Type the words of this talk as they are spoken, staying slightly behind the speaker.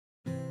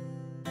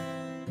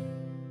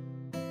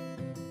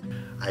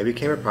I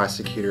became a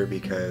prosecutor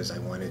because I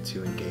wanted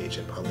to engage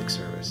in public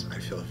service. I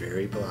feel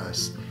very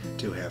blessed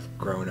to have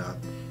grown up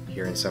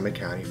here in Summit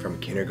County from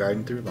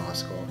kindergarten through law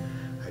school.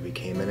 I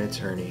became an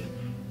attorney,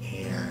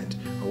 and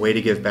a way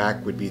to give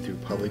back would be through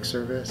public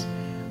service.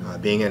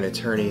 Being an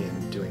attorney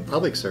and doing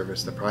public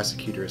service, the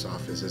prosecutor's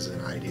office is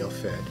an ideal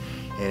fit,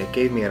 and it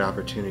gave me an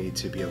opportunity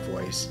to be a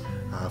voice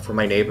for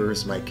my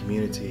neighbors, my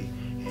community,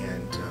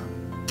 and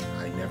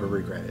I never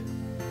regret it.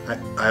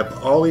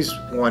 I've always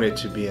wanted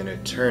to be an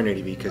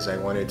attorney because I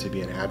wanted to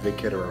be an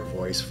advocate or a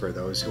voice for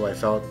those who I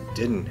felt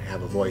didn't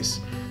have a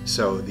voice.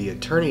 So the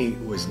attorney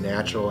was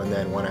natural, and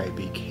then when I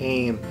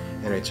became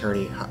an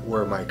attorney,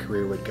 where my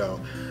career would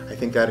go, I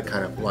think that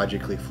kind of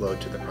logically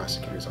flowed to the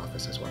prosecutor's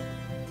office as well.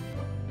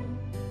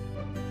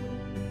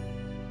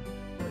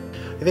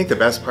 I think the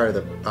best part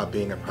about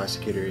being a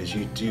prosecutor is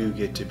you do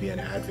get to be an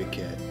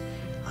advocate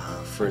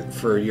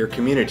for your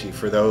community,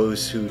 for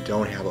those who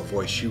don't have a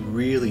voice. You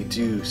really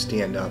do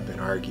stand up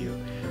and argue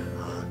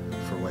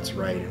for what's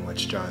right and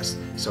what's just.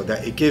 So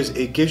that it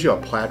gives you a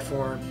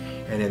platform,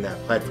 and in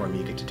that platform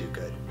you get to do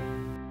good.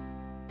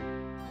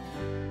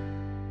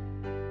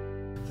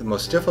 The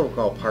most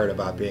difficult part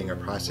about being a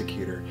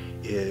prosecutor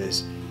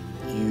is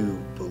you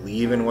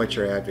believe in what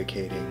you're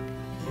advocating.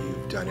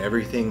 You've done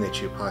everything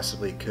that you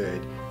possibly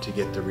could to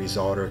get the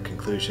result or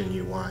conclusion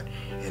you want,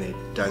 and it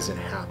doesn't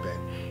happen.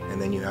 And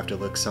then you have to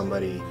look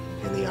somebody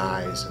in the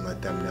eyes and let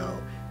them know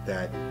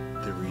that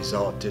the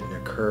result didn't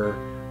occur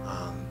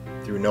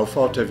through no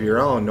fault of your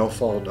own, no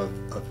fault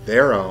of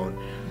their own.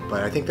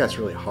 But I think that's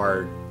really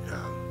hard.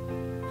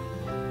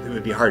 It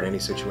would be hard in any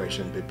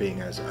situation, but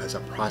being as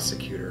a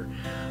prosecutor,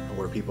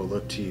 where people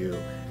look to you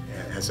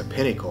as a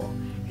pinnacle,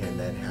 and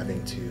then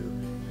having to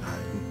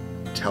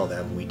tell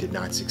them we did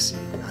not succeed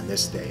on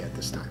this day at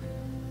this time.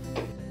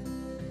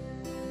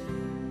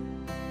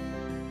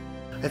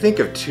 I think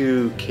of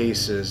two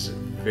cases,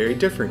 very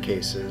different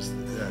cases,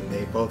 and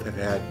they both have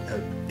had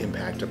an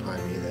impact upon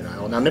me that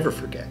I'll never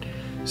forget.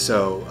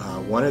 So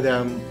one of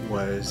them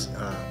was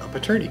a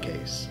paternity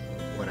case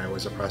when I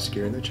was a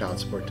prosecutor in the child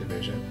support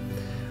division.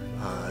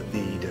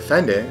 The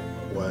defendant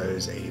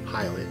was a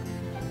pilot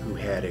who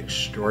had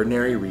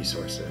extraordinary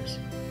resources.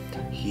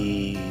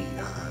 He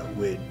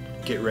would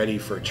get ready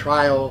for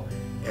trial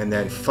and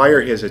then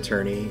fire his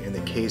attorney, and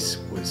the case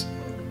was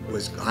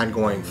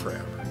ongoing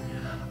forever.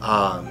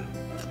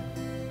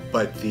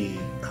 But the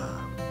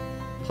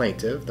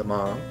plaintiff, the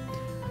mom,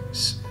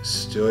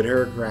 stood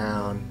her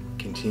ground,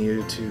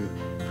 continued to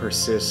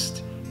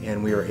persist,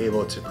 and we were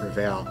able to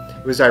prevail.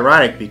 It was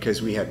ironic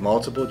because we had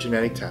multiple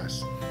genetic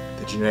tests.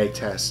 The genetic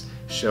tests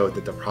showed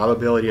that the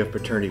probability of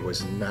paternity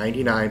was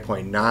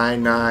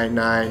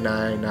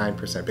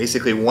 99.99999%.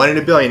 Basically 1 in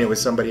a billion it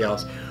was somebody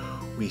else.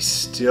 We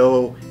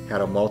still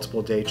had a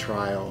multiple day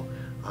trial.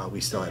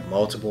 We still had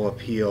multiple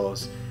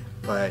appeals,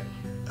 but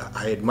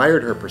I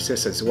admired her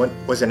persistence. It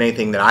wasn't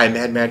anything that I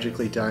had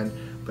magically done,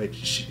 but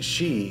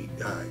she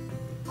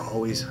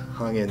always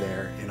hung in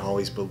there and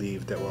always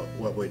believed that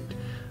what would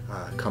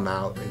come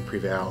out and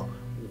prevail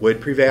would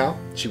prevail.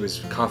 She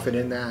was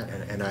confident in that,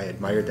 and I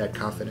admired that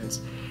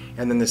confidence.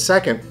 And then the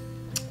second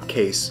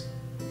case,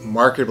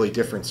 markedly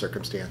different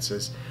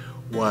circumstances,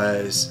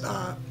 was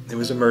it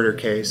was a murder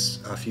case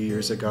a few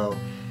years ago.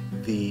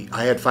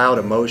 I had filed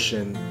a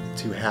motion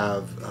to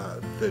have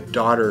the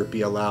daughter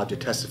be allowed to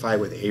testify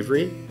with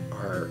Avery,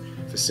 our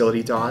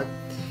facility dog.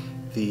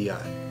 The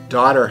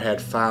daughter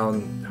had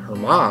found her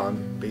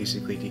mom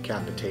basically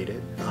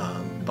decapitated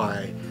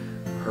by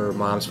her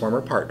mom's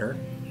former partner,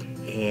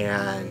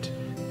 and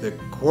the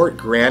court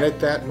granted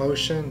that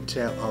motion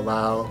to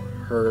allow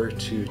her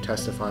to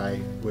testify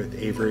with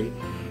Avery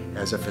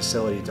as a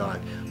facility dog.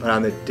 But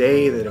on the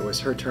day that it was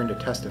her turn to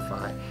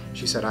testify,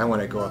 she said, I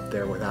want to go up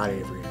there without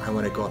Avery. I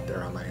want to go up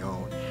there on my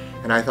own.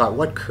 And I thought,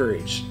 what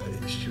courage.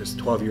 She was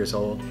 12 years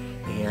old,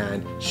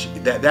 and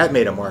that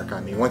made a mark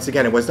on me. Once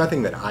again, it was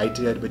nothing that I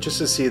did, but just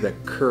to see the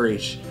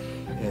courage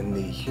and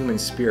the human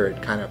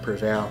spirit kind of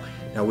prevail.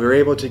 Now, we were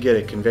able to get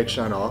a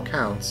conviction on all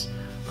counts.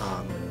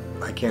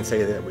 I can't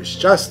say that it was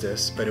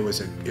justice, but it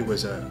was a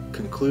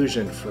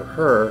conclusion for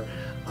her,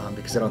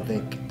 because I don't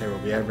think there will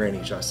be ever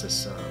any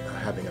justice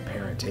having a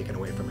parent taken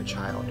away from a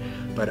child.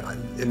 But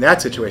in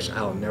that situation,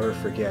 I'll never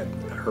forget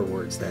her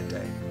words that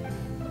day.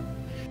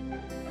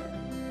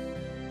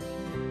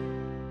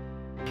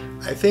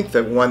 I think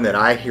the one that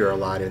I hear a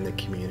lot in the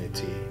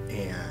community,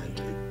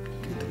 and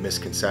the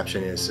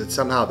misconception is that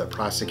somehow the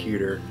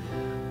prosecutor,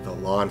 the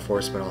law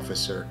enforcement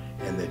officer,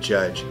 and the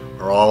judge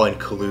are all in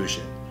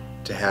collusion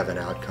to have an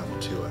outcome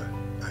to a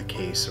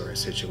case or a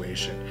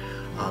situation.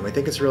 I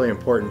think it's really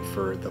important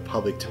for the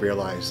public to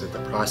realize that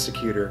the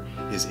prosecutor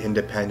is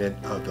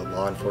independent of the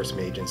law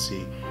enforcement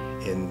agency,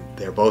 and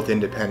they're both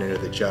independent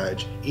of the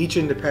judge, each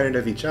independent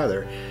of each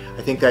other.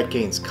 I think that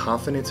gains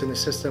confidence in the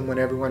system when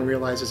everyone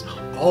realizes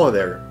all of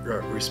their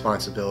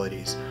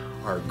responsibilities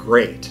are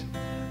great,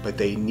 but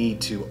they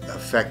need to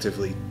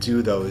effectively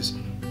do those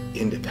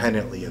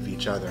independently of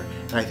each other.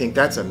 And I think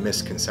that's a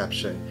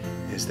misconception,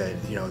 is that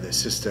the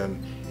system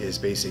is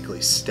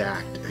basically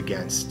stacked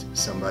against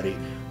somebody.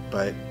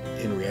 but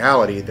in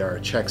reality there are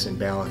checks and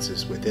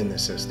balances within the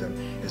system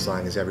as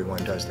long as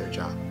everyone does their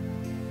job.